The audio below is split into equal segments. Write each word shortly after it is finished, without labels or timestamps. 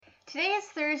Today is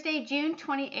Thursday, June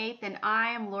 28th, and I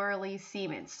am Laura Lee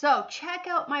Siemens. So check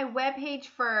out my webpage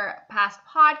for past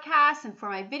podcasts and for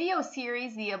my video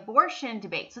series, The Abortion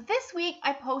Debate. So this week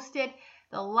I posted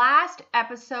the last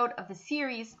episode of the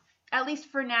series, at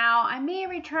least for now. I may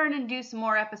return and do some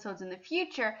more episodes in the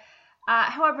future.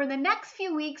 However, in the next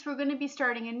few weeks, we're going to be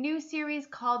starting a new series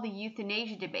called The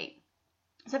Euthanasia Debate.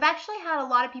 So I've actually had a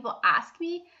lot of people ask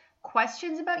me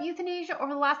questions about euthanasia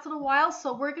over the last little while,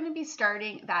 so we're going to be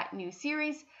starting that new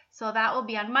series. So that will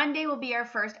be on Monday, will be our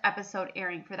first episode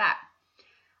airing for that.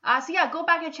 Go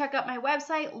back and check out my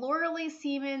website,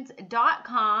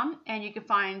 lauraleesiemens.com, and you can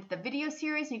find the video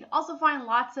series. You can also find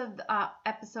lots of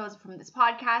episodes from this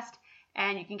podcast,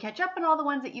 and you can catch up on all the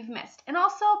ones that you've missed. And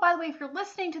also, by the way, if you're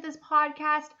listening to this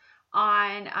podcast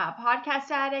on Podcast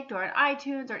Addict or on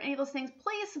iTunes or any of those things,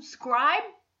 please subscribe.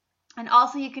 And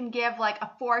also you can give like a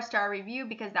 4-star review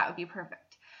because that would be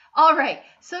perfect. All right,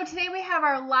 so today we have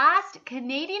our last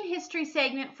Canadian history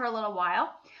segment for a little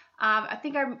while. If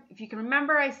you can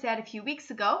remember, I said a few weeks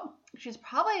ago, which is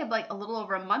probably like a little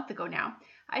over a month ago now,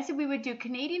 I said we would do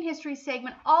Canadian history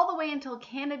segment all the way until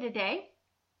Canada Day,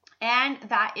 and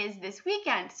that is this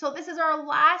weekend. So this is our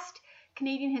last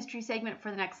Canadian history segment for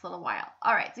the next little while.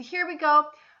 All right, so here we go,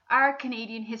 our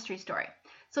Canadian history story.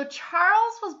 So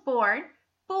Charles was born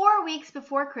 4 weeks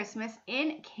before Christmas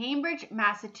in Cambridge,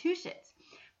 Massachusetts.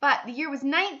 But the year was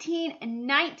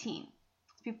 1919.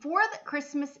 Before the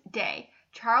Christmas Day,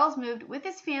 Charles moved with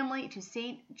his family to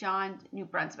St. John's, New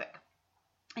Brunswick.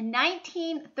 In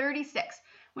 1936,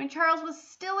 when Charles was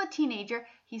still a teenager,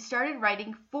 he started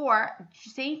writing for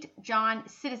St. John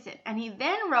Citizen, and he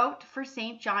then wrote for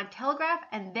St. John Telegraph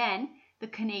and then the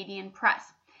Canadian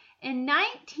Press. In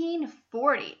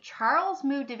 1940, Charles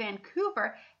moved to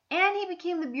Vancouver and he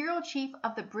became the bureau chief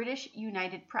of the British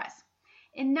United Press.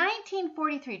 In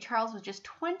 1943, Charles was just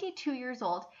 22 years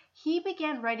old. He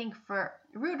began writing for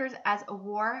Reuters as a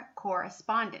war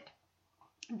correspondent.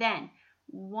 Then,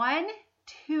 one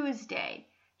Tuesday,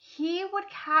 he would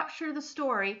capture the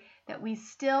story that we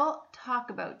still talk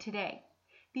about today.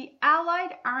 The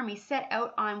Allied Army set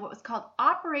out on what was called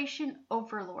Operation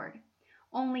Overlord.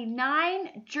 Only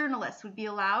 9 journalists would be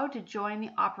allowed to join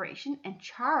the operation, and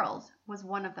Charles was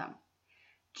one of them.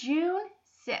 June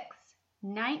 6,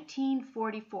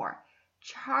 1944,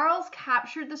 Charles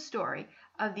captured the story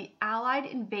of the Allied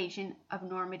invasion of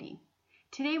Normandy.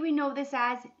 Today we know this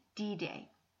as D-Day.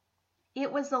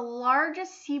 It was the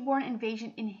largest seaborne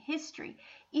invasion in history.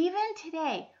 Even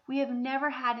today, we have never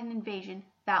had an invasion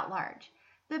that large.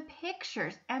 The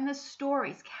pictures and the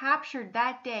stories captured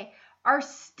that day are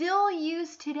still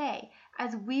used today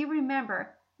as we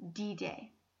remember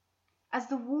D-Day. As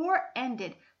the war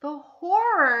ended, the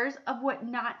horrors of what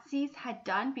Nazis had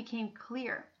done became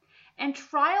clear, and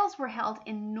trials were held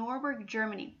in Nuremberg,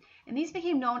 Germany, and these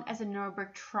became known as the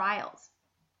Nuremberg Trials.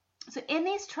 So in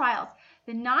these trials,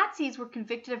 the Nazis were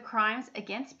convicted of crimes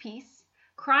against peace,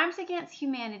 crimes against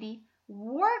humanity,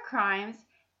 war crimes,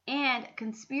 and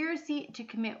conspiracy to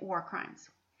commit war crimes.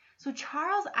 So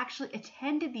Charles actually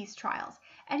attended these trials,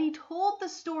 and he told the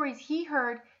stories he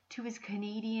heard to his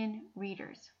Canadian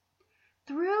readers.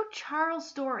 Through Charles'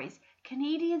 stories,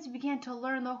 Canadians began to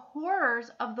learn the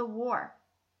horrors of the war.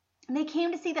 And they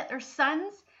came to see that their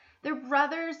sons, their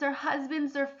brothers, their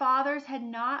husbands, their fathers had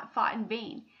not fought in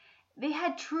vain. They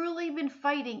had truly been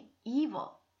fighting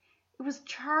evil. It was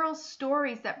Charles'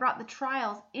 stories that brought the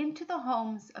trials into the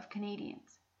homes of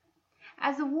Canadians.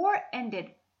 As the war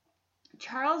ended,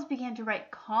 Charles began to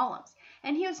write columns,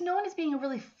 and he was known as being a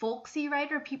really folksy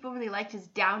writer. People really liked his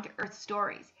down-to-earth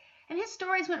stories. And his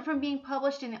stories went from being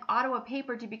published in the Ottawa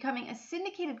paper to becoming a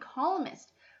syndicated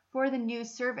columnist for the news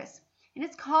service. And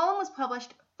his column was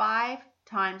published 5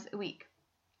 times a week.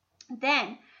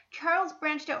 Then, Charles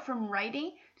branched out from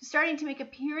writing to starting to make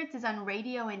appearances on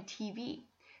radio and TV.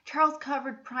 Charles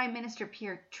covered Prime Minister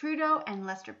Pierre Trudeau and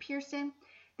Lester Pearson.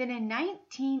 Then in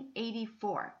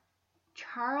 1984,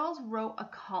 Charles wrote a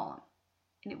column,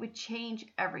 and it would change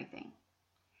everything.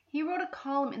 He wrote a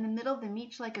column in the middle of the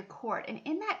Meech-like Accord, and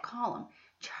in that column,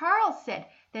 Charles said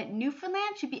that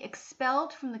Newfoundland should be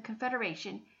expelled from the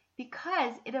Confederation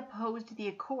because it opposed the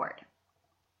Accord.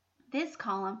 This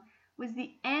column was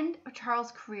the end of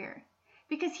Charles' career,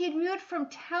 because he had moved from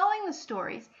telling the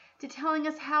stories to telling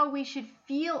us how we should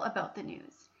feel about the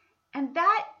news. And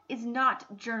that is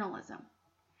not journalism.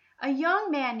 A young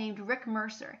man named Rick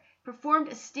Mercer performed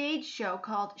a stage show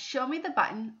called Show Me the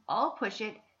Button, I'll Push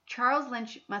It, Charles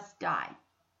Lynch Must Die.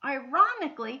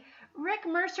 Ironically, Rick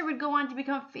Mercer would go on to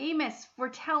become famous for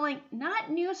telling not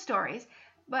news stories,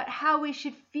 but how we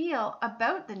should feel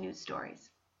about the news stories.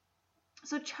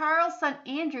 So Charles' son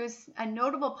Andrew is a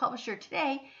notable publisher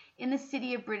today in the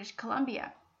city of British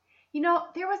Columbia.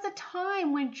 There was a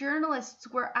time when journalists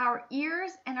were our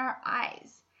ears and our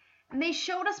eyes, and they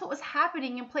showed us what was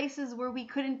happening in places where we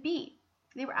couldn't be.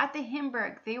 They were at the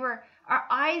Hindenburg. They were our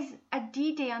eyes at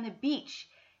D-Day on the beach.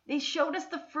 They showed us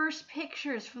the first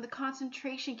pictures from the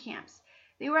concentration camps.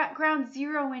 They were at Ground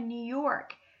Zero in New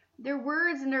York. Their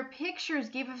words and their pictures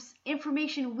gave us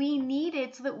information we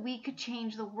needed so that we could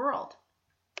change the world.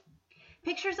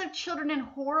 Pictures of children in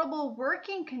horrible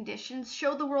working conditions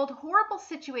showed the world horrible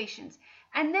situations.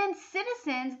 And then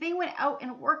citizens, they went out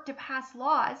and worked to pass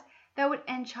laws that would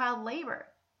end child labor.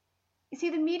 You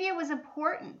see, the media was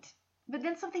important, but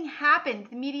then something happened.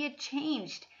 The media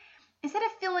changed. Instead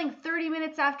of filling 30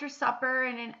 minutes after supper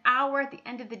and an hour at the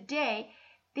end of the day,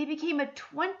 they became a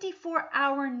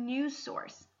 24-hour news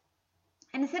source.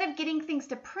 And instead of getting things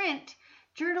to print,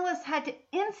 journalists had to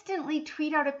instantly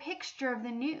tweet out a picture of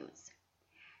the news.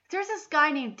 There's this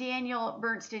guy named Daniel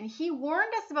Bernstein. He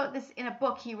warned us about this in a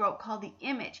book he wrote called The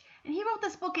Image. And he wrote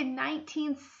this book in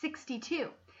 1962.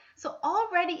 So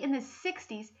already in the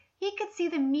 60s, he could see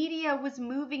the media was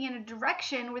moving in a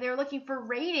direction where they were looking for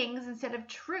ratings instead of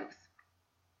truth.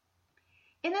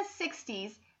 In the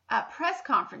 60s, press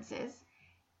conferences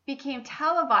became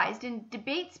televised and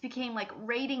debates became like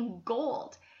rating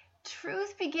gold.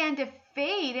 Truth began to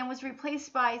fade and was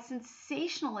replaced by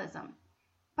sensationalism.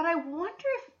 But I wonder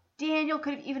if Daniel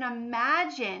could have even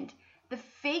imagined the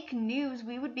fake news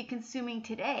we would be consuming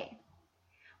today.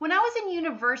 When I was in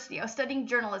university, I was studying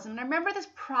journalism, and I remember this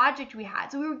project we had.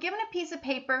 So we were given a piece of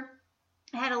paper.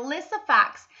 It had a list of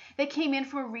facts that came in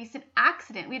from a recent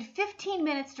accident. We had 15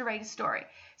 minutes to write a story.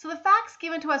 So the facts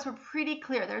given to us were pretty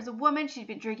clear. There was a woman, she'd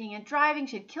been drinking and driving,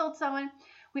 she'd killed someone.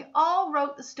 We all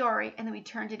wrote the story, and then we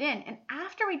turned it in. And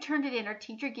after we turned it in, our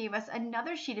teacher gave us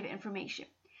another sheet of information.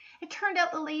 It turned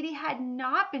out the lady had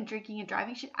not been drinking and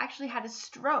driving. She actually had a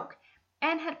stroke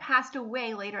and had passed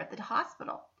away later at the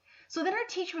hospital. So then our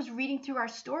teacher was reading through our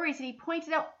stories, and he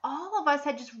pointed out all of us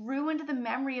had just ruined the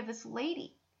memory of this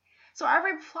lady. So our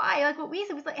reply, like what we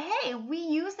said, was like, hey, we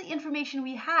used the information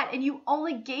we had, and you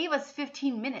only gave us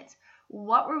 15 minutes.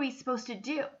 What were we supposed to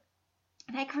do?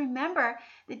 And I can remember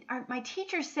that my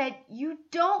teacher said, you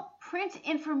don't print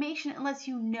information unless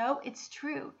you know it's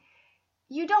true.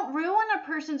 You don't ruin a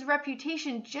person's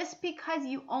reputation just because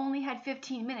you only had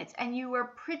 15 minutes and you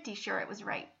were pretty sure it was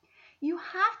right. You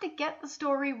have to get the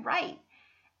story right.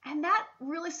 And that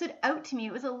really stood out to me.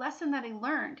 It was a lesson that I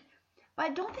learned. But I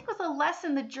don't think it was a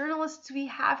lesson the journalists we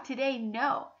have today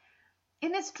know.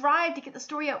 In this drive to get the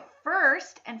story out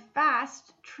first and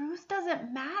fast, truth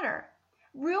doesn't matter.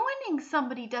 Ruining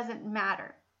somebody doesn't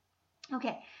matter.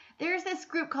 Okay, there's this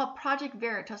group called Project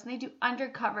Veritas, and they do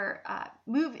undercover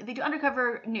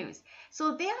undercover news.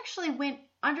 So they actually went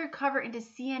undercover into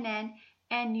CNN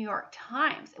and New York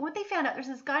Times. And what they found out, there's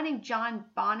this guy named John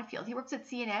Bonifield. He works at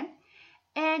CNN,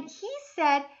 and he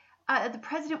said the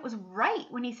president was right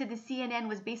when he said the CNN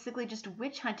was basically just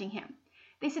witch hunting him.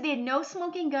 They said they had no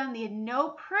smoking gun, they had no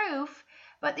proof,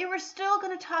 but they were still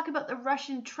going to talk about the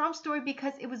Russian Trump story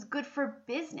because it was good for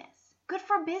business. Good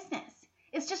for business.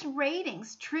 It's just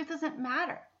ratings. Truth doesn't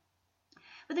matter.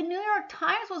 But the New York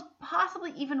Times was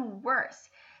possibly even worse.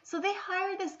 So they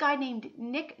hired this guy named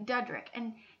Nick Dudrick,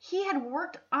 and he had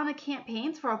worked on the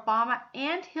campaigns for Obama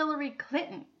and Hillary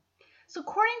Clinton. So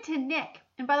according to Nick,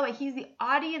 and by the way, he's the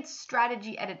audience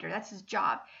strategy editor. That's his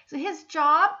job. So his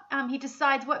job, he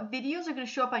decides what videos are going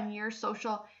to show up on your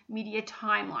social media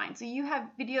timeline. So you have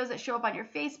videos that show up on your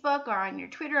Facebook or on your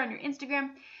Twitter, on your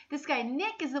Instagram. This guy,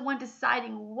 Nick, is the one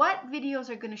deciding what videos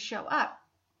are going to show up.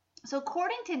 So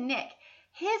according to Nick,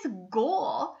 his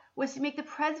goal was to make the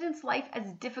president's life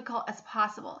as difficult as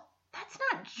possible. That's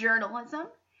not journalism.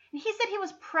 And he said he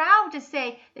was proud to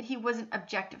say that he wasn't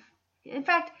objective. In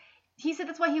fact, he said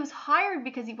that's why he was hired,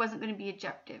 because he wasn't going to be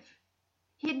objective.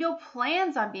 He had no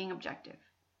plans on being objective.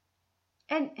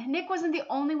 And Nick wasn't the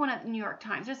only one at the New York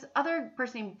Times. There's another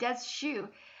person named Des Shue,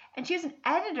 and she was an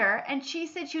editor, and she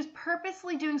said she was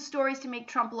purposely doing stories to make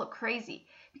Trump look crazy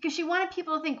because she wanted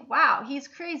people to think, wow, he's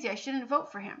crazy, I shouldn't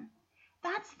vote for him.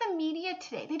 That's the media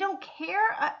today. They don't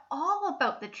care at all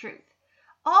about the truth.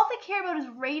 All they care about is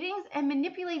ratings and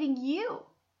manipulating you.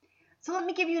 So let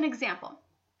me give you an example.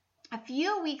 A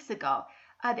few weeks ago,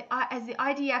 as the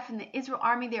IDF and the Israel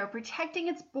army, they were protecting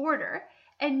its border,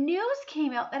 and news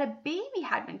came out that a baby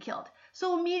had been killed.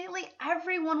 So immediately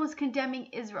everyone was condemning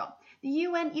Israel. The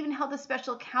UN even held a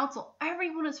special council.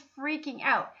 Everyone was freaking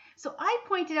out. So I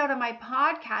pointed out on my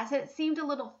podcast that it seemed a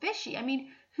little fishy. I mean,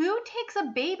 who takes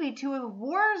a baby to a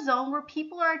war zone where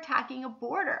people are attacking a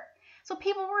border? So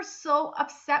people were so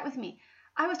upset with me.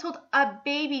 I was told a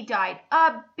baby died.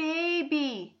 A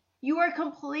baby! You are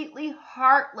completely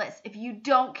heartless if you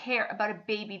don't care about a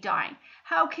baby dying.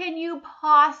 How can you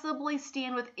possibly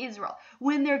stand with Israel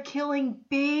when they're killing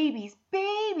babies?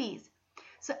 Babies!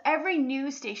 So every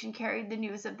news station carried the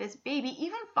news of this baby.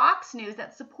 Even Fox News,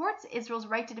 that supports Israel's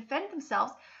right to defend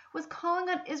themselves, was calling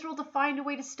on Israel to find a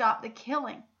way to stop the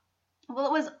killing. Well,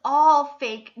 it was all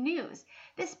fake news.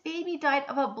 This baby died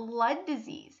of a blood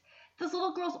disease. This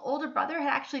little girl's older brother had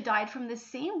actually died from the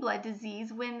same blood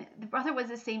disease when the brother was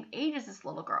the same age as this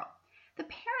little girl. The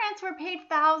parents were paid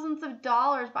thousands of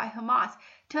dollars by Hamas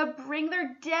to bring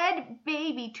their dead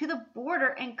baby to the border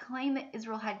and claim that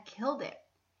Israel had killed it.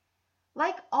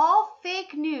 Like all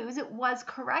fake news, it was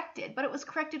corrected, but it was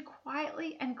corrected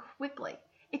quietly and quickly.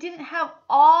 It didn't have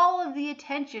all of the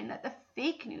attention that the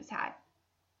fake news had.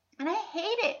 And I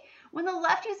hate it when the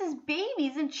left uses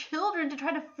babies and children to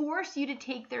try to force you to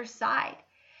take their side.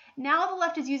 Now the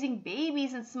left is using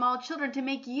babies and small children to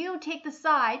make you take the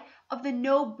side of the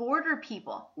no border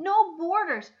people. No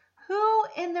borders. Who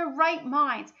in their right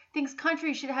minds thinks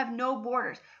countries should have no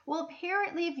borders? Well,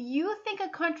 apparently, if you think a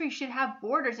country should have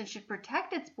borders and should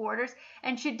protect its borders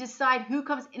and should decide who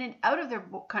comes in and out of their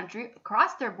country,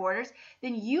 across their borders,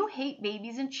 then you hate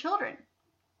babies and children.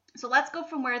 So let's go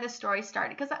from where this story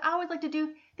started, because I always like to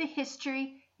do the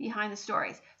history behind the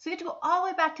stories. So we have to go all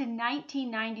the way back to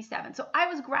 1997. So I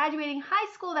was graduating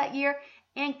high school that year,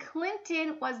 and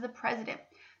Clinton was the president.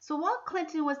 So while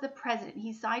Clinton was the president,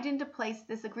 he signed into place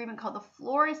this agreement called the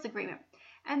Flores Agreement.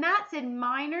 And that said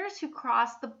minors who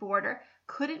crossed the border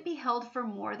couldn't be held for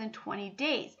more than 20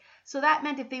 days. So that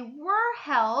meant if they were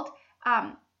held,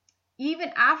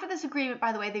 even after this agreement,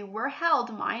 by the way, they were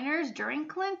held, minors during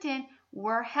Clinton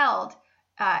were held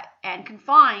and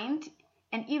confined.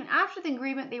 And even after the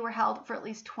agreement, they were held for at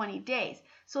least 20 days.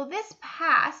 So this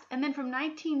passed, and then from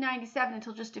 1997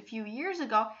 until just a few years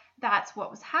ago, that's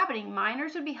what was happening.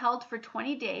 Minors would be held for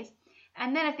 20 days,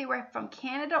 and then if they were from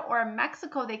Canada or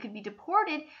Mexico, they could be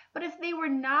deported. But if they were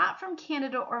not from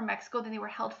Canada or Mexico, then they were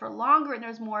held for longer, and there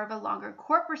was more of a longer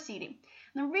court proceeding.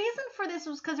 And the reason for this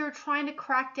was because they were trying to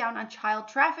crack down on child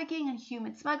trafficking and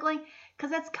human smuggling,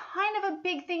 because that's kind of a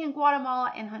big thing in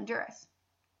Guatemala and Honduras.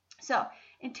 So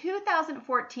in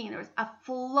 2014, there was a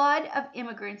flood of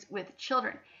immigrants with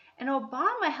children, and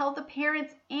Obama held the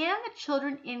parents and the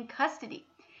children in custody.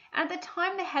 And at the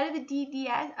time, the head of the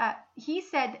DDS, he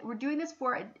said, we're doing this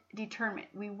for a deterrent.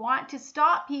 We want to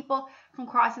stop people from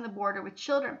crossing the border with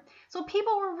children. So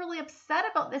people were really upset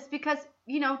about this because,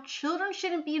 children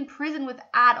shouldn't be in prison with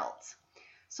adults.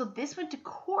 So this went to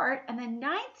court, and the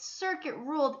Ninth Circuit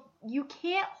ruled you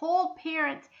can't hold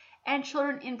parents and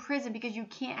children in prison because you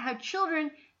can't have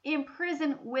children in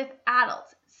prison with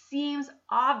adults. Seems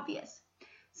obvious.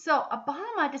 So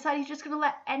Obama decided he's just going to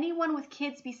let anyone with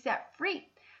kids be set free.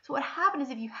 So what happened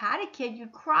is if you had a kid,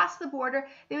 you'd cross the border,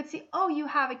 they would say, oh, you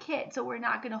have a kid, so we're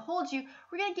not going to hold you.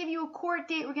 We're going to give you a court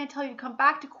date. We're going to tell you to come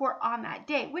back to court on that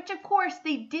day, which of course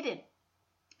they didn't.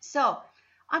 So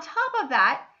on top of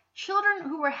that, children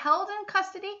who were held in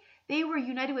custody, they were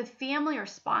united with family or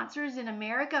sponsors in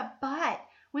America, but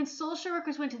when social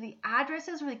workers went to the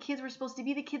addresses where the kids were supposed to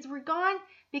be, the kids were gone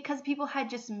because people had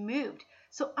just moved.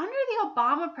 So under the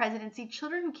Obama presidency,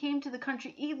 children who came to the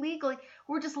country illegally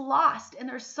were just lost, and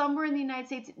they're somewhere in the United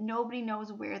States that nobody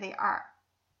knows where they are.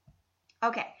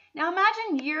 Okay, now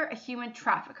imagine you're a human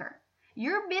trafficker.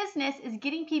 Your business is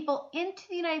getting people into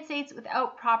the United States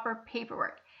without proper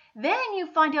paperwork. Then you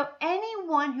find out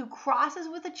anyone who crosses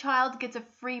with a child gets a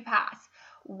free pass.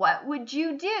 What would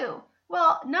you do?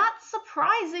 Well, not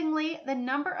surprisingly, the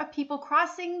number of people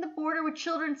crossing the border with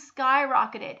children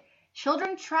skyrocketed.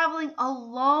 Children traveling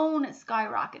alone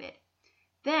skyrocketed.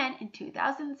 Then in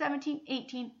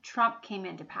 2017-18, Trump came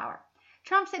into power.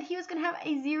 Trump said he was going to have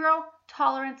a zero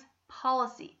tolerance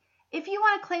policy. If you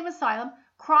want to claim asylum,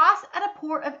 cross at a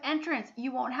port of entrance.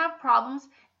 You won't have problems.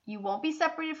 You won't be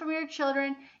separated from your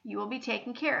children. You will be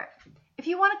taken care of. If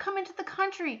you want to come into the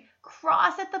country,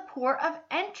 cross at the port of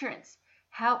entrance.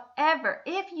 However,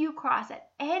 if you cross at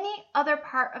any other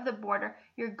part of the border,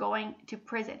 you're going to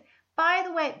prison. By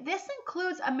the way, this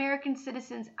includes American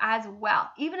citizens as well.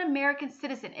 Even American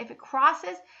citizen, if it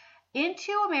crosses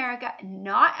into America,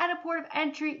 not at a port of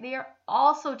entry, they are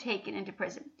also taken into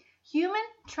prison. Human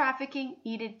trafficking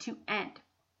needed to end.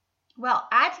 Well,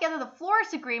 add together the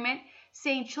Flores Agreement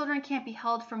saying children can't be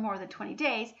held for more than 20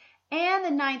 days and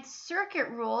the Ninth Circuit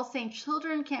rule saying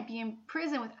children can't be in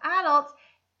prison with adults,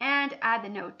 and add the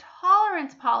no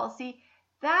tolerance policy,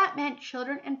 that meant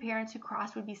children and parents who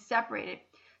crossed would be separated.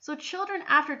 So children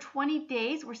after 20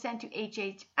 days were sent to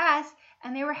HHS,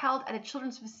 and they were held at a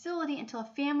children's facility until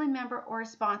a family member or a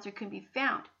sponsor could be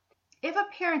found. If a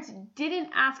parent didn't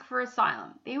ask for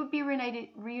asylum, they would be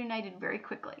reunited very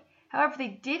quickly. However, if they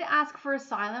did ask for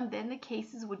asylum, then the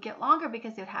cases would get longer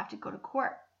because they would have to go to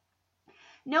court.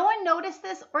 No one noticed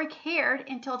this or cared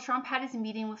until Trump had his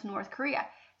meeting with North Korea.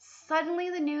 Suddenly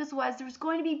the news was there was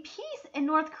going to be peace in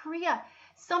North Korea,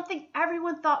 something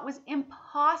everyone thought was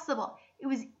impossible. It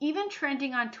was even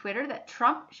trending on Twitter that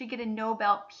Trump should get a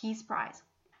Nobel Peace Prize.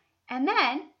 And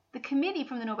then the committee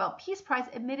from the Nobel Peace Prize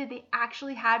admitted they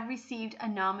actually had received a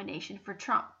nomination for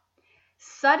Trump.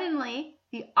 Suddenly,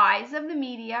 the eyes of the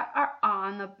media are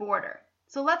on the border.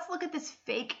 So let's look at this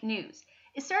fake news.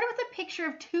 It started with a picture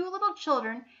of two little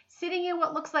children sitting in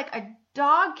what looks like a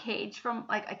dog cage from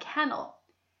like a kennel.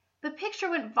 The picture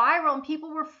went viral and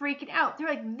people were freaking out. They're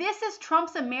like, this is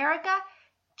Trump's America?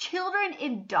 Children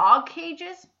in dog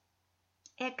cages?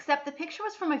 Except the picture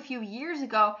was from a few years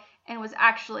ago and was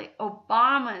actually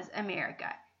Obama's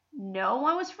America. No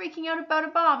one was freaking out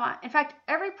about Obama. In fact,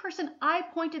 every person I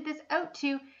pointed this out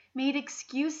to made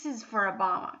excuses for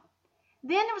Obama.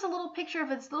 Then there was a little picture of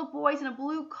this little boy in a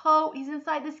blue coat. He's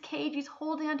inside this cage. He's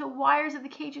holding onto wires of the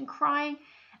cage and crying.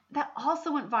 That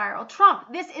also went viral.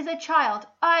 Trump, this is a child.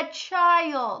 A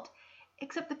child.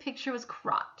 Except the picture was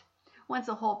cropped. Once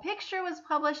the whole picture was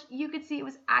published, you could see it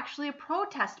was actually a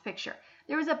protest picture.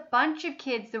 There was a bunch of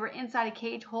kids that were inside a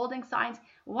cage holding signs.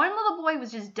 One little boy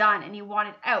was just done and he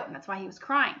wanted out, and that's why he was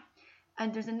crying.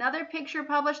 And there's another picture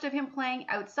published of him playing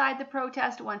outside the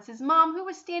protest once his mom, who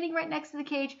was standing right next to the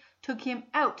cage, took him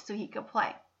out so he could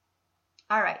play.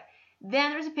 All right.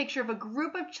 Then there's a picture of a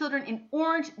group of children in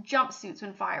orange jumpsuits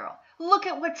went viral. Look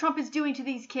at what Trump is doing to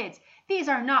these kids. These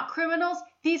are not criminals.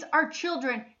 These are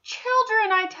children.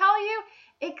 Children, I tell you.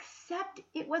 Except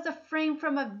it was a frame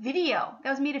from a video that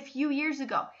was made a few years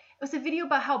ago. It was a video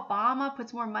about how Obama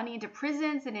puts more money into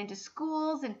prisons and into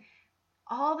schools, and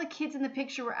all the kids in the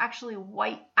picture were actually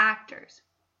white actors.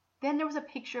 Then there was a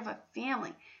picture of a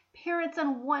family. Parents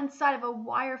on one side of a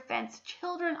wire fence,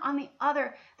 children on the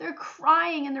other. They're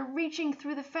crying and they're reaching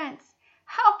through the fence.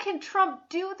 How can Trump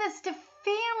do this to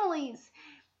families?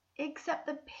 Except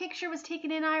the picture was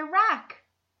taken in Iraq.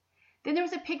 Then there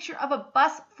was a picture of a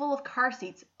bus full of car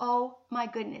seats. Oh my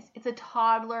goodness, it's a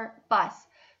toddler bus.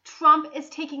 Trump is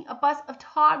taking a bus of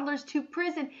toddlers to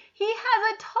prison. He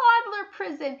has a toddler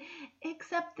prison.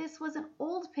 Except this was an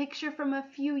old picture from a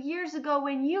few years ago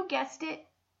when, you guessed it,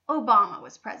 Obama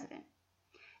was president.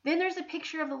 Then there's a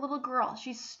picture of the little girl.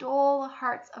 She stole the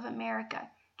hearts of America,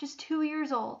 just 2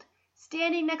 years old,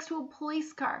 standing next to a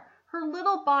police car, her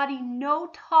little body no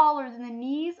taller than the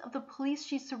knees of the police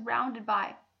she's surrounded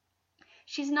by.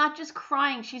 She's not just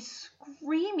crying, she's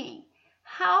screaming.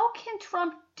 How can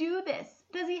Trump do this?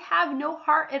 Does he have no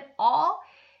heart at all?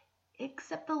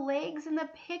 Except the legs in the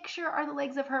picture are the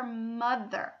legs of her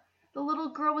mother. The little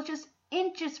girl was just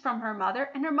inches from her mother,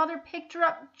 and her mother picked her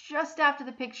up just after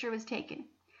the picture was taken.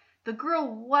 The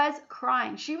girl was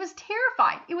crying. She was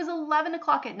terrified. It was 11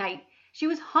 o'clock at night. She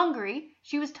was hungry.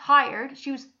 She was tired.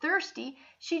 She was thirsty.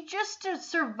 She just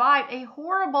survived a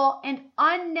horrible and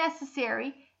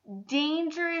unnecessary,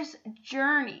 dangerous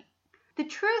journey. The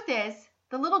truth is,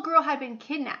 the little girl had been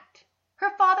kidnapped.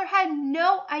 Her father had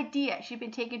no idea she'd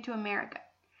been taken to America.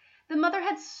 The mother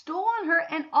had stolen her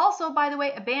and also, by the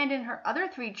way, abandoned her other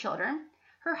 3 children.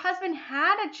 Her husband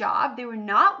had a job. They were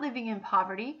not living in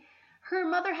poverty. Her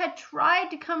mother had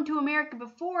tried to come to America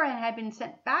before and had been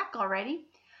sent back already.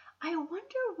 I wonder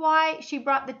why she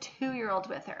brought the 2-year-old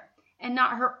with her and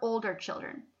not her older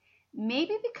children.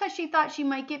 Maybe because she thought she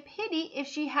might get pity if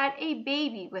she had a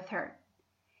baby with her.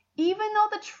 Even though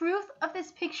the truth of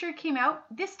this picture came out,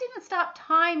 this didn't stop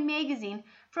Time magazine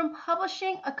from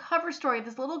publishing a cover story of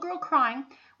this little girl crying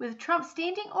with Trump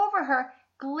standing over her,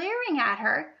 glaring at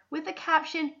her with the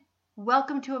caption,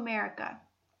 "Welcome to America."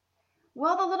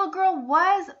 Well, the little girl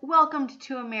was welcomed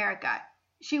to America.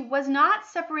 She was not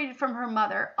separated from her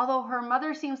mother, although her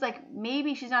mother seems like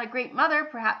maybe she's not a great mother.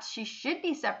 Perhaps she should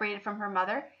be separated from her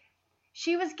mother.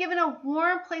 She was given a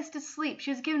warm place to sleep.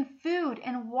 She was given food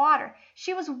and water.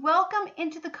 She was welcomed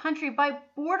into the country by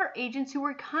border agents who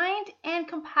were kind and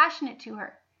compassionate to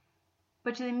her.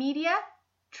 But to the media,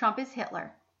 Trump is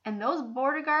Hitler, and those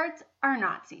border guards are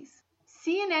Nazis.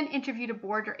 CNN interviewed a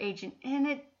border agent, and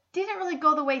it didn't really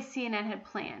go the way CNN had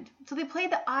planned. So they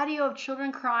played the audio of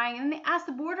children crying, and then they asked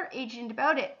the border agent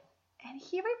about it. And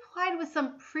he replied with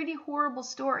some pretty horrible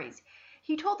stories.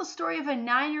 He told the story of a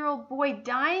 9-year-old boy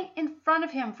dying in front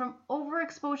of him from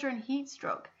overexposure and heat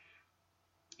stroke.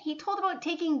 He told about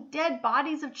taking dead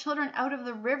bodies of children out of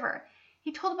the river.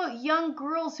 He told about young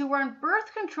girls who were on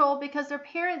birth control because their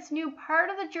parents knew part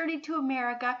of the journey to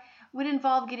America would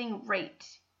involve getting raped.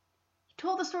 He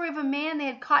told the story of a man they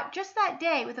had caught just that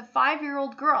day with a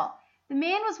 5-year-old girl. The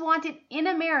man was wanted in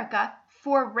America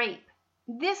for rape.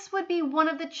 This would be one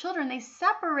of the children they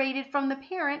separated from the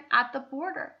parent at the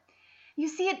border. You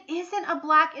see, it isn't a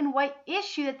black and white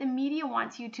issue that the media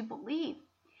wants you to believe.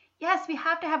 Yes, we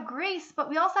have to have grace, but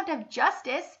we also have to have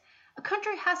justice. A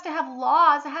country has to have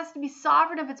laws. It has to be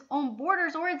sovereign of its own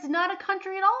borders, or it's not a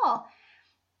country at all.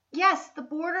 Yes, the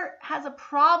border has a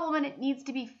problem and it needs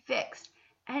to be fixed.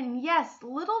 And yes,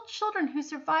 little children who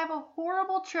survive a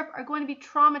horrible trip are going to be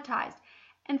traumatized.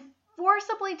 And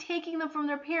forcibly taking them from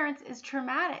their parents is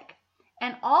traumatic.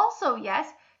 And also, yes,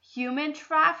 human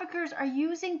traffickers are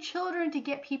using children to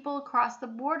get people across the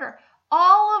border.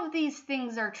 All of these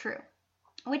things are true,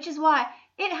 which is why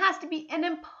it has to be an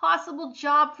impossible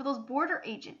job for those border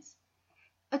agents.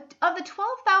 Of the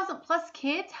 12,000 plus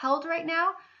kids held right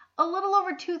now, a little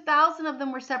over 2,000 of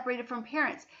them were separated from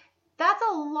parents. That's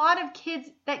a lot of kids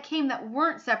that came that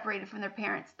weren't separated from their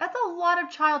parents. That's a lot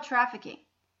of child trafficking.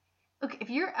 Look,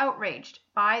 if you're outraged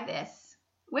by this,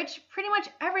 which pretty much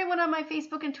everyone on my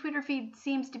Facebook and Twitter feed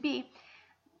seems to be,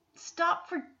 stop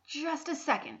for just a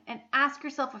second and ask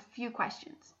yourself a few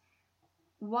questions.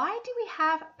 Why do we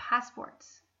have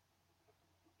passports?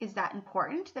 Is that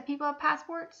important that people have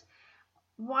passports?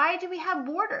 Why do we have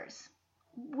borders?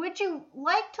 Would you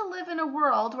like to live in a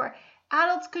world where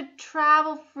adults could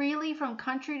travel freely from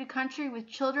country to country with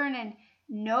children and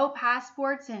no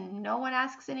passports and no one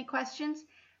asks any questions?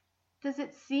 Does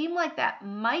it seem like that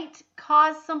might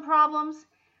cause some problems?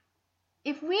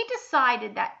 If we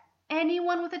decided that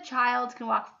anyone with a child can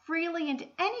walk freely into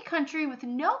any country with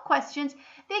no questions,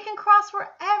 they can cross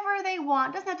wherever they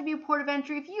want. It doesn't have to be a port of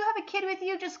entry. If you have a kid with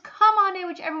you, just come on in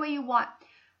whichever way you want.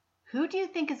 Who do you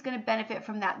think is going to benefit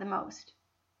from that the most?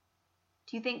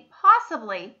 Do you think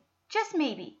possibly, just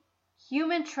maybe,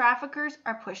 human traffickers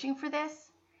are pushing for this?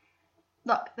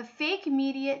 Look, the fake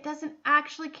media doesn't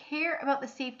actually care about the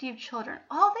safety of children.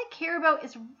 All they care about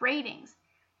is ratings.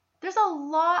 There's a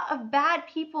lot of bad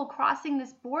people crossing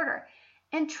this border.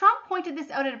 And Trump pointed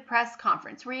this out at a press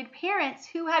conference where he had parents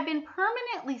who had been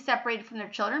permanently separated from their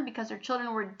children because their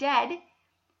children were dead,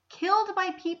 killed by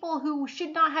people who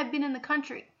should not have been in the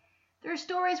country. Their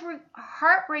stories were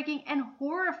heartbreaking and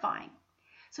horrifying.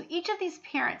 So each of these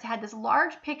parents had this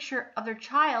large picture of their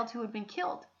child who had been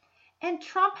killed. And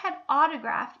Trump had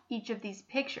autographed each of these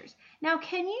pictures. Now,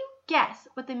 can you guess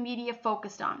what the media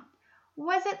focused on?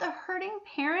 Was it the hurting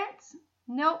parents?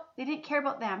 Nope, they didn't care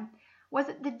about them. Was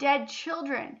it the dead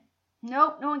children?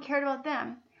 Nope, no one cared about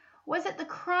them. Was it the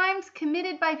crimes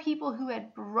committed by people who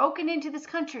had broken into this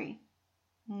country?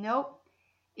 Nope,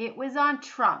 it was on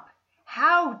Trump.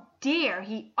 How dare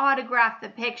he autograph the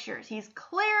pictures? He's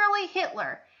clearly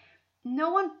Hitler.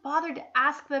 No one bothered to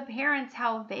ask the parents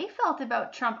how they felt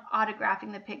about Trump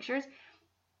autographing the pictures.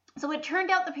 So it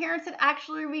turned out the parents had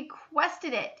actually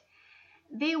requested it.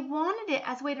 They wanted it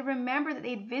as a way to remember that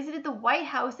they had visited the White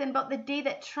House and about the day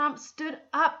that Trump stood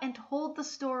up and told the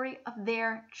story of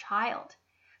their child.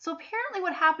 So apparently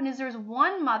what happened is there was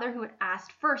one mother who had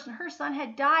asked first, and her son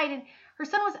had died, and her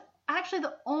son was actually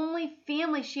the only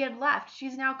family she had left.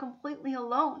 She's now completely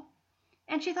alone.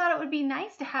 And she thought it would be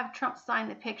nice to have Trump sign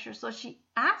the picture. So she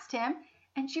asked him,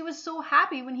 and she was so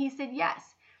happy when he said yes.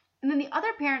 And then the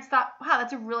other parents thought, wow,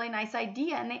 that's a really nice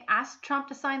idea. And they asked Trump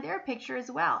to sign their picture as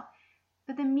well.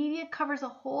 But the media covers a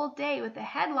whole day with the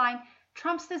headline,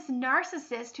 Trump's this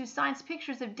narcissist who signs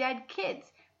pictures of dead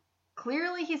kids.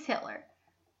 Clearly he's Hitler.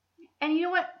 And you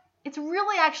know what? It's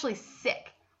really actually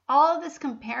sick. All of this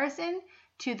comparison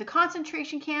to the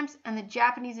concentration camps and the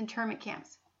Japanese internment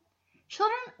camps.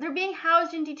 Children, they're being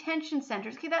housed in detention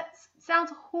centers. Okay, that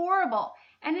sounds horrible,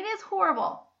 and it is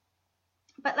horrible.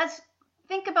 But let's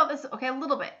think about this, okay, a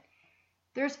little bit.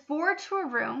 There's 4 to a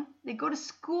room. They go to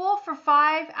school for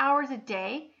 5 hours a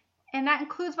day, and that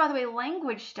includes, by the way,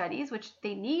 language studies, which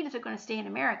they need if they're going to stay in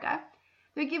America.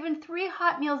 They're given 3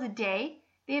 hot meals a day.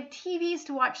 They have TVs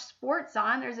to watch sports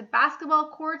on. There's a basketball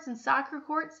courts and soccer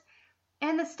courts,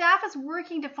 and the staff is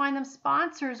working to find them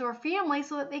sponsors or family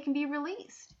so that they can be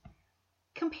released.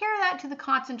 Compare that to the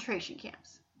concentration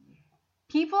camps.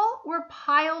 People were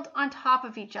piled on top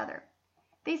of each other.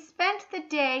 They spent the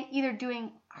day either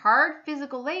doing hard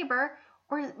physical labor,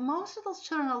 or most of those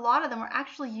children, a lot of them, were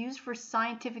actually used for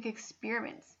scientific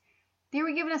experiments. They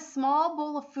were given a small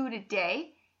bowl of food a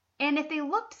day, and if they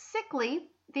looked sickly,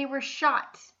 they were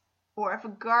shot. Or if a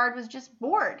guard was just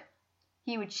bored,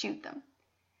 he would shoot them.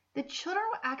 The children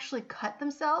would actually cut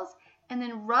themselves and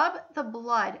then rub the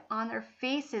blood on their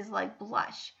faces like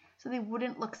blush. so they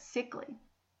wouldn't look sickly.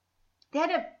 They had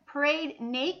to parade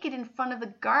naked in front of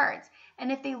the guards,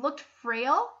 and if they looked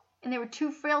frail and they were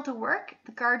too frail to work,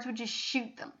 the guards would just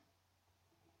shoot them.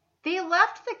 They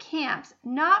left the camps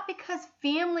not because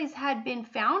families had been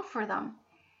found for them.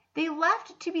 They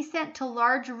left to be sent to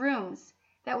large rooms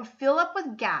that would fill up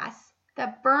with gas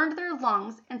that burned their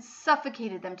lungs and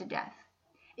suffocated them to death.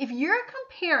 If you're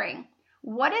comparing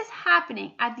what is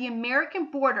happening at the American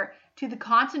border to the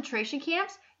concentration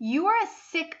camps, you are a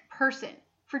sick person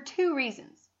for two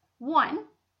reasons. One,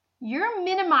 you're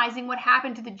minimizing what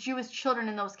happened to the Jewish children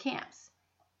in those camps.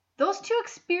 Those two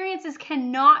experiences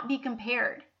cannot be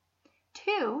compared.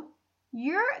 Two,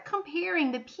 you're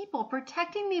comparing the people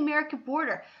protecting the American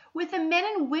border with the men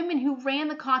and women who ran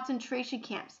the concentration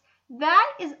camps.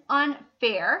 That is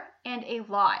unfair and a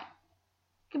lie.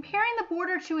 Comparing the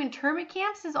border to internment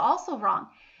camps is also wrong.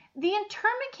 The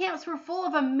internment camps were full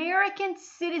of American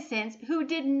citizens who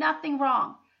did nothing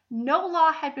wrong. No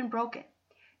law had been broken.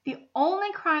 The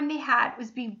only crime they had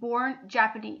was being born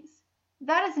Japanese.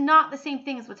 That is not the same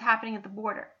thing as what's happening at the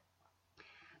border.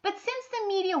 But since the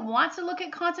media wants to look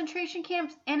at concentration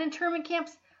camps and internment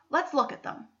camps, let's look at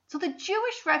them. So the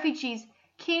Jewish refugees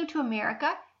came to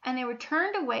America and they were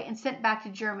turned away and sent back to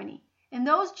Germany. And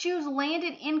those Jews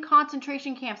landed in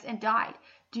concentration camps and died.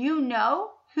 Do you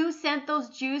know who sent those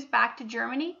Jews back to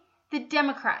Germany? The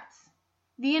Democrats.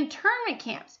 The internment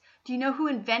camps. Do you know who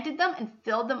invented them and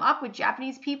filled them up with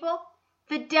Japanese people?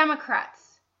 The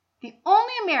Democrats. The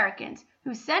only Americans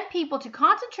who sent people to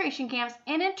concentration camps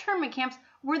and internment camps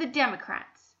were the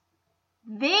Democrats.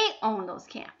 They own those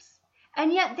camps.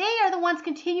 And yet they are the ones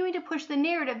continuing to push the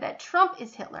narrative that Trump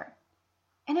is Hitler.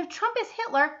 And if Trump is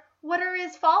Hitler, what are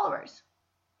his followers?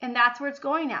 And that's where it's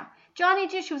going now. Johnny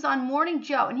Dish was on Morning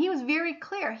Joe, and he was very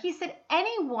clear. He said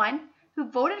anyone who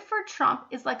voted for Trump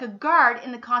is like a guard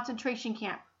in the concentration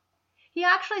camp. He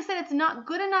actually said it's not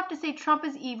good enough to say Trump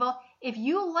is evil. If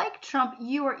you like Trump,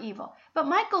 you are evil. But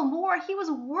Michael Moore, he was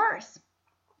worse.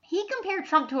 He compared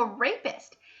Trump to a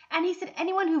rapist. And he said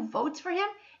anyone who votes for him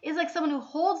is like someone who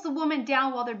holds the woman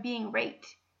down while they're being raped.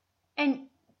 And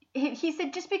he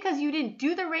said just because you didn't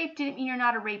do the rape didn't mean you're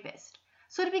not a rapist.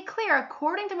 So to be clear,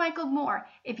 according to Michael Moore,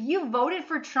 if you voted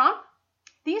for Trump,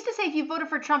 they used to say if you voted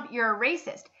for Trump, you're a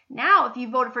racist. Now, if you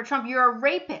voted for Trump, you're a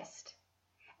rapist.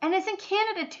 And it's in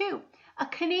Canada too. A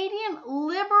Canadian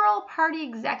Liberal Party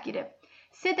executive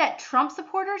said that Trump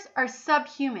supporters are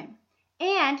subhuman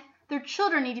and their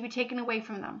children need to be taken away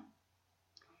from them.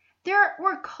 There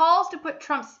were calls to put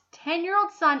Trump's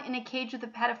 10-year-old son in a cage with a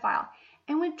pedophile.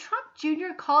 And when Trump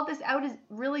Jr. called this out as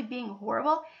really being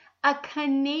horrible, a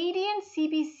Canadian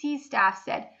CBC staff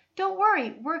said, "Don't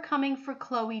worry, we're coming for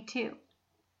Chloe too."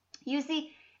 You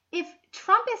see, if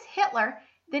Trump is Hitler,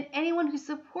 then anyone who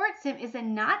supports him is a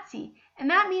Nazi, and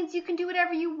that means you can do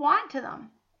whatever you want to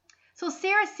them. So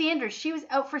Sarah Sanders, she was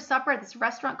out for supper at this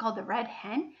restaurant called the Red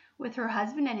Hen with her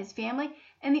husband and his family,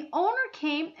 and the owner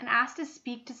came and asked to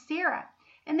speak to Sarah.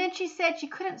 And then she said she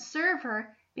couldn't serve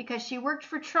her because she worked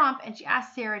for Trump, and she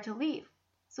asked Sarah to leave.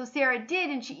 So Sarah did,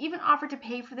 and she even offered to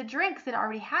pay for the drinks that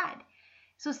already had.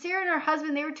 So Sarah and her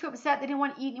husband, they were too upset. They didn't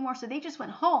want to eat anymore, so they just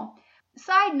went home.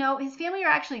 Side note, his family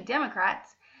are actually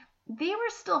Democrats. They were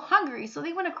still hungry, so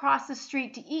they went across the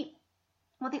street to eat.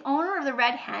 Well, the owner of the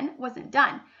Red Hen wasn't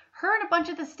done. Her and a bunch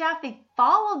of the staff, they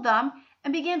followed them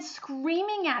and began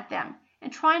screaming at them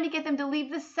and trying to get them to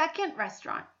leave the second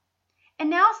restaurant. And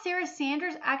now Sarah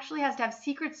Sanders actually has to have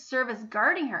Secret Service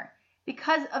guarding her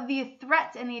because of the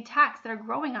threats and the attacks that are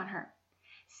growing on her.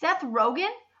 Seth Rogen,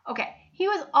 he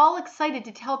was all excited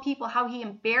to tell people how he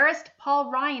embarrassed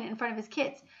Paul Ryan in front of his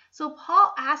kids. So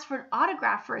Paul asked for an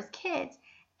autograph for his kids,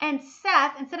 and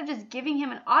Seth, instead of just giving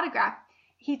him an autograph,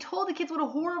 he told the kids what a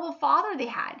horrible father they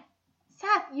had.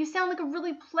 Seth, you sound like a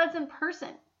really pleasant person.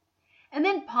 And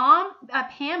then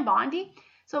Pam Bondi.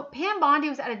 So Pam Bondi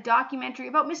was at a documentary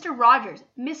about Mr.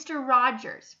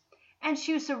 Rogers. And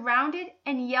she was surrounded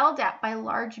and yelled at by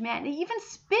large men. They even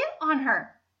spit on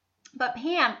her. But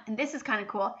Pam, and this is kind of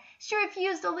cool, she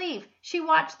refused to leave. She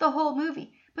watched the whole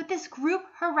movie. But this group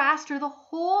harassed her the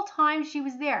whole time she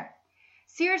was there.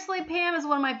 Seriously, Pam is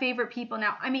one of my favorite people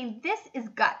now. I mean, this is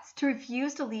guts to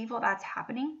refuse to leave while that's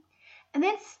happening. And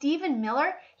then Stephen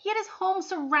Miller, he had his home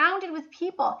surrounded with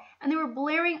people, and they were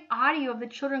blaring audio of the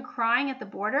children crying at the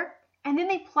border. And then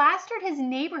they plastered his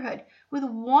neighborhood with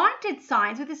wanted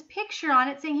signs with his picture on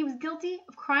it saying he was guilty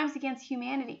of crimes against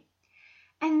humanity.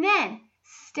 And then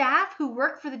staff who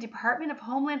work for the Department of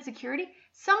Homeland Security,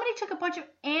 somebody took a bunch of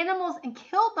animals and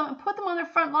killed them and put them on their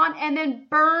front lawn and then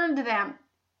burned them.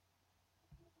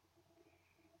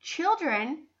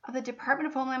 Children of the Department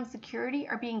of Homeland Security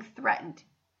are being threatened.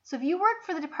 So if you work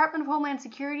for the Department of Homeland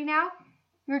Security now,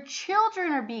 your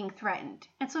children are being threatened.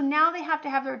 And so now they have to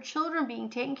have their children being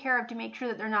taken care of to make sure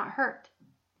that they're not hurt.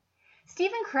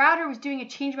 Steven Crowder was doing a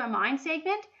Change My Mind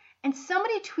segment, and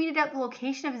somebody tweeted out the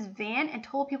location of his van and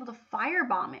told people to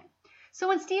firebomb it. So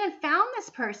when Steven found this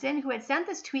person who had sent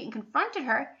this tweet and confronted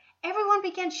her, everyone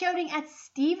began shouting at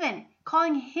Steven,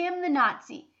 calling him the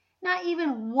Nazi. Not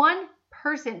even one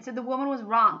person said the woman was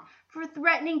wrong for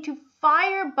threatening to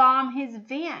firebomb his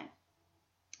van.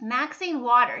 Maxine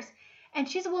Waters, and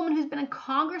she's a woman who's been a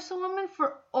congresswoman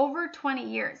for over 20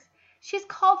 years. She's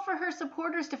called for her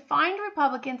supporters to find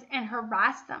Republicans and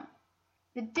harass them.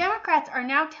 The Democrats are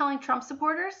now telling Trump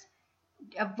supporters,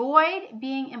 avoid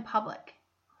being in public.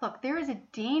 Look, there is a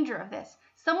danger of this.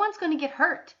 Someone's going to get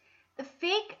hurt. The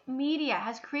fake media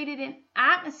has created an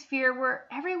atmosphere where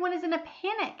everyone is in a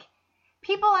panic.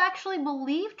 People actually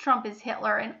believe Trump is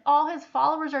Hitler and all his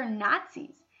followers are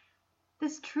Nazis.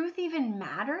 Does truth even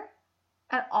matter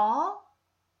at all?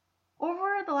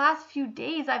 Over the last few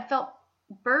days, I've felt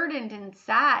burdened and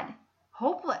sad,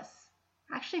 hopeless.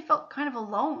 I actually felt kind of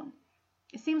alone.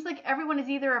 It seems like everyone is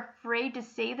either afraid to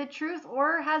say the truth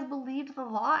or has believed the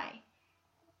lie.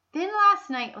 Then last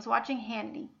night I was watching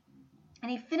Hannity, and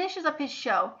he finishes up his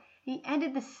show. He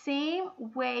ended the same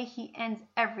way he ends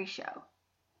every show.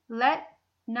 Let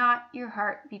not your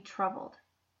heart be troubled.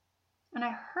 And I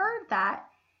heard that,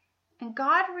 and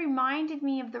God reminded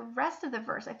me of the rest of the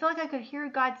verse. I feel like I could hear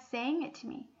God saying it to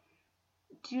me.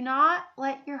 Do not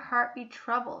let your heart be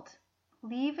troubled.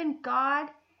 Believe in God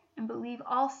and believe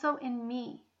also in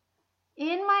me.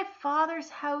 In my Father's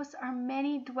house are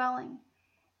many dwellings.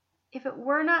 If it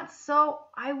were not so,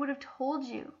 I would have told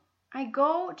you. I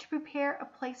go to prepare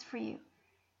a place for you.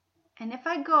 And if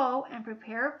I go and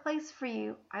prepare a place for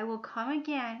you, I will come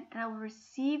again and I will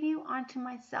receive you unto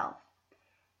myself,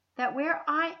 that where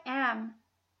I am,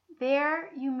 there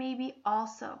you may be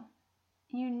also.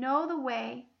 And you know the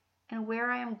way and where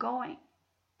I am going.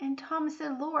 And Thomas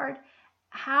said, Lord,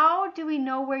 how do we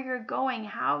know where you're going?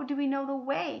 How do we know the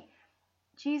way?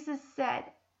 Jesus said,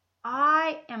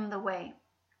 I am the way,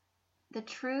 the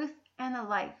truth, and the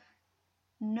life.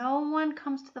 No one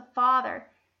comes to the Father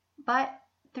but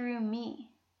through me.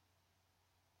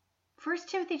 1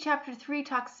 Timothy chapter 3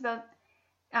 talks about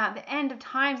the end of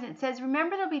times, and it says,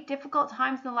 remember there'll be difficult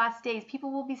times in the last days.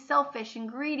 People will be selfish and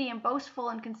greedy and boastful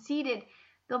and conceited.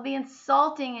 They'll be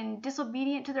insulting and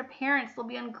disobedient to their parents. They'll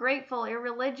be ungrateful,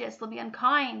 irreligious. They'll be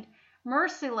unkind,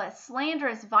 merciless,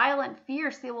 slanderous, violent,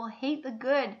 fierce. They will hate the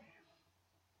good.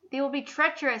 They will be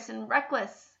treacherous and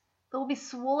reckless. They will be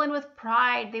swollen with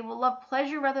pride. They will love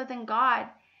pleasure rather than God.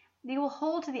 They will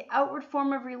hold to the outward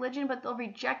form of religion, but they'll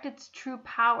reject its true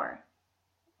power.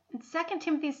 And 2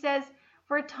 Timothy says,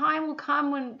 for a time will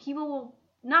come when people will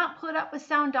not put up with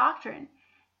sound doctrine.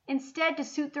 Instead, to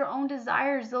suit their own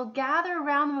desires, they'll gather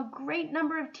around them a great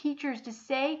number of teachers to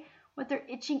say what their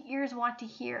itching ears want to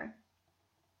hear.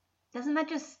 Doesn't that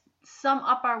just sum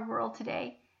up our world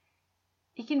today?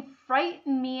 It can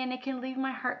frighten me and it can leave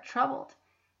my heart troubled.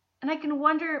 And I can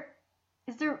wonder,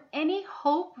 is there any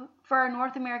hope for our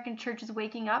North American churches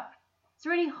waking up? Is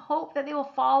there any hope that they will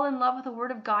fall in love with the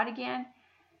Word of God again?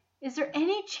 Is there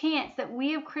any chance that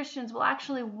we as Christians will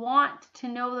actually want to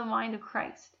know the mind of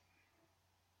Christ?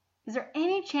 Is there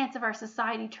any chance of our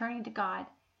society turning to God?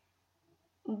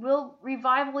 Will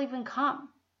revival even come?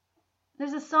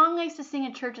 There's a song I used to sing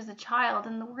in church as a child,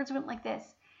 and the words went like this.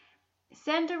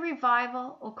 Send a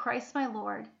revival, O Christ my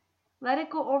Lord. Let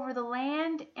it go over the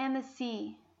land and the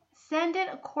sea. Send it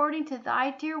according to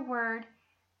thy dear word,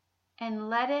 and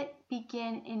let it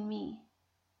begin in me.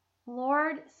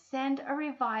 Lord, send a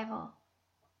revival,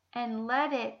 and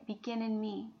let it begin in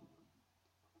me.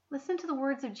 Listen to the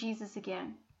words of Jesus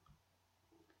again.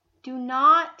 Do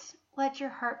not let your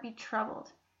heart be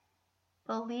troubled.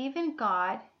 Believe in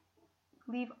God.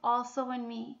 Believe also in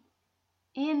me.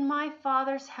 In my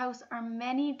Father's house are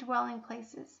many dwelling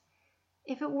places.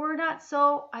 If it were not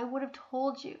so, I would have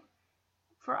told you.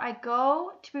 For I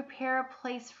go to prepare a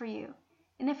place for you.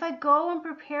 And if I go and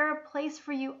prepare a place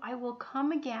for you, I will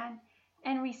come again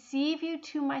and receive you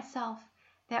to myself,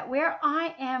 that where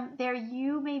I am, there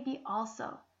you may be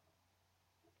also.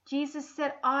 Jesus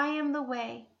said, I am the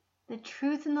way, the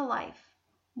truth, and the life.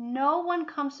 No one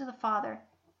comes to the Father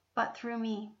but through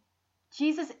me.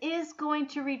 Jesus is going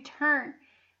to return,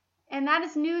 and that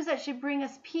is news that should bring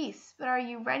us peace. But are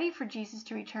you ready for Jesus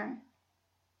to return?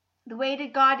 The way to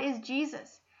God is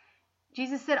Jesus.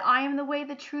 Jesus said, I am the way,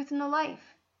 the truth, and the life.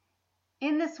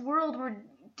 In this world, we're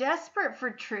desperate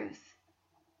for truth.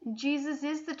 And Jesus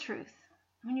is the truth.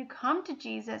 When you come to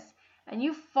Jesus and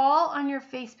you fall on your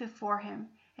face before him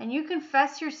and you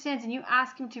confess your sins and you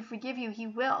ask him to forgive you, he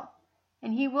will.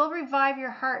 And he will revive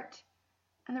your heart.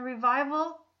 And the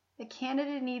revival that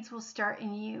Canada needs will start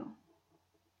in you.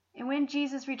 And when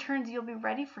Jesus returns, you'll be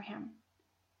ready for him.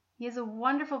 He has a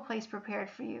wonderful place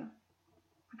prepared for you,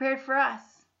 prepared for us.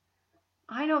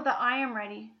 I know that I am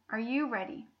ready. Are you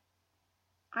ready?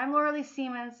 I'm Laura Lee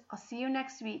Siemens. I'll see you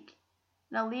next week.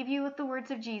 And I'll leave you with the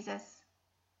words of Jesus.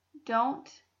 Don't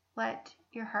let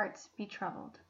your hearts be troubled.